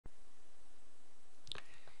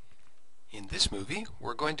this movie,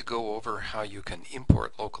 we're going to go over how you can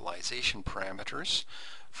import localization parameters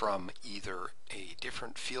from either a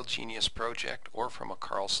different FieldGenius project or from a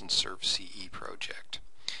Carlson Serve CE project.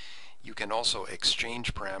 You can also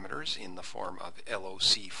exchange parameters in the form of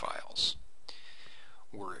LOC files.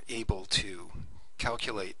 We're able to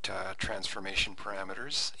calculate transformation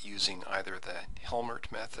parameters using either the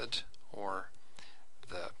Helmert method or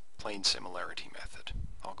the plane similarity method.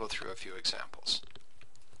 I'll go through a few examples.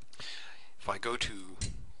 If I go to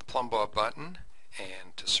the Plumbob button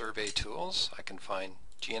and to Survey Tools, I can find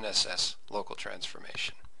GNSS Local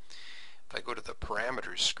Transformation. If I go to the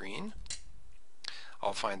Parameters screen,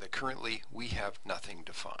 I'll find that currently we have nothing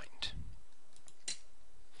defined.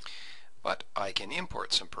 But I can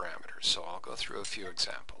import some parameters, so I'll go through a few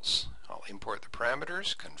examples. I'll import the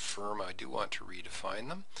parameters, confirm I do want to redefine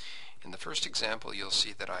them. In the first example, you'll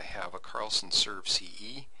see that I have a Carlson Serve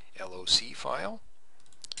CE LOC file.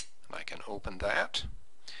 I can open that,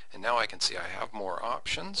 and now I can see I have more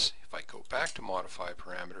options. If I go back to modify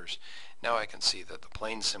parameters, now I can see that the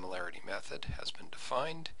plane similarity method has been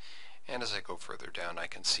defined, and as I go further down I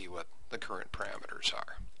can see what the current parameters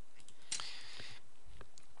are.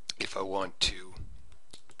 If I want to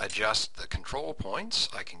adjust the control points,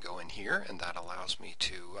 I can go in here, and that allows me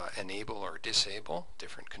to enable or disable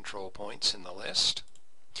different control points in the list,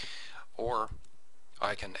 or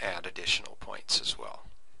I can add additional points as well.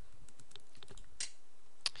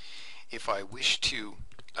 If I wish to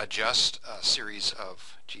adjust a series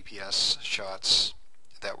of GPS shots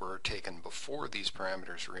that were taken before these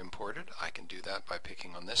parameters were imported, I can do that by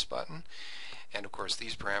picking on this button. And of course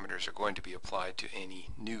these parameters are going to be applied to any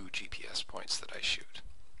new GPS points that I shoot.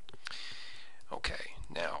 Okay,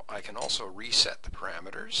 now I can also reset the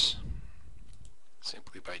parameters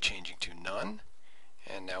simply by changing to none,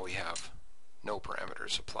 and now we have no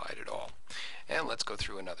parameters applied at all. And let's go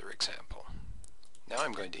through another example. Now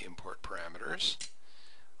I'm going to import parameters.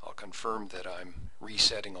 I'll confirm that I'm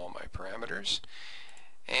resetting all my parameters,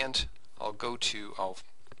 and I'll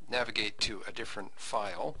navigate to a different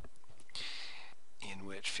file in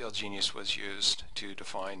which FieldGenius was used to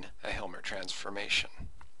define a Helmert transformation.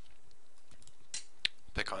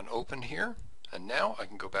 Pick on Open here, and now I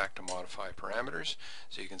can go back to modify parameters,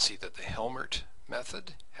 so you can see that the Helmert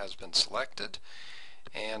method has been selected.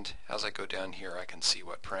 And as I go down here, I can see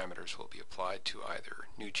what parameters will be applied to either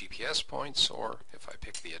new GPS points, or if I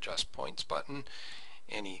pick the Adjust Points button,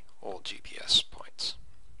 any old GPS points.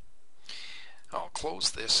 I'll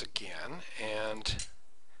close this again, and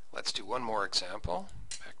let's do one more example.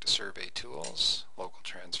 Back to Survey Tools, Local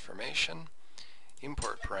Transformation,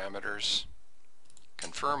 Import Parameters,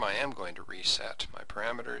 confirm I am going to reset my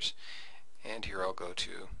parameters, and here I'll go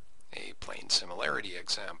to a plane similarity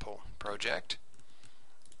example project.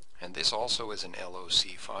 And this also is an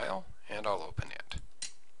LOC file, and I'll open it.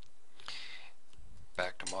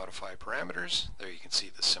 Back to modify parameters. There you can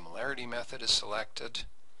see the similarity method is selected.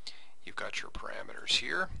 You've got your parameters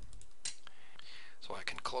here. So I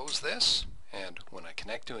can close this, and when I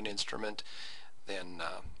connect to an instrument, then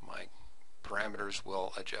my parameters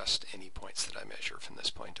will adjust any points that I measure from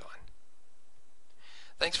this point on.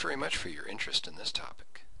 Thanks very much for your interest in this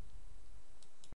topic.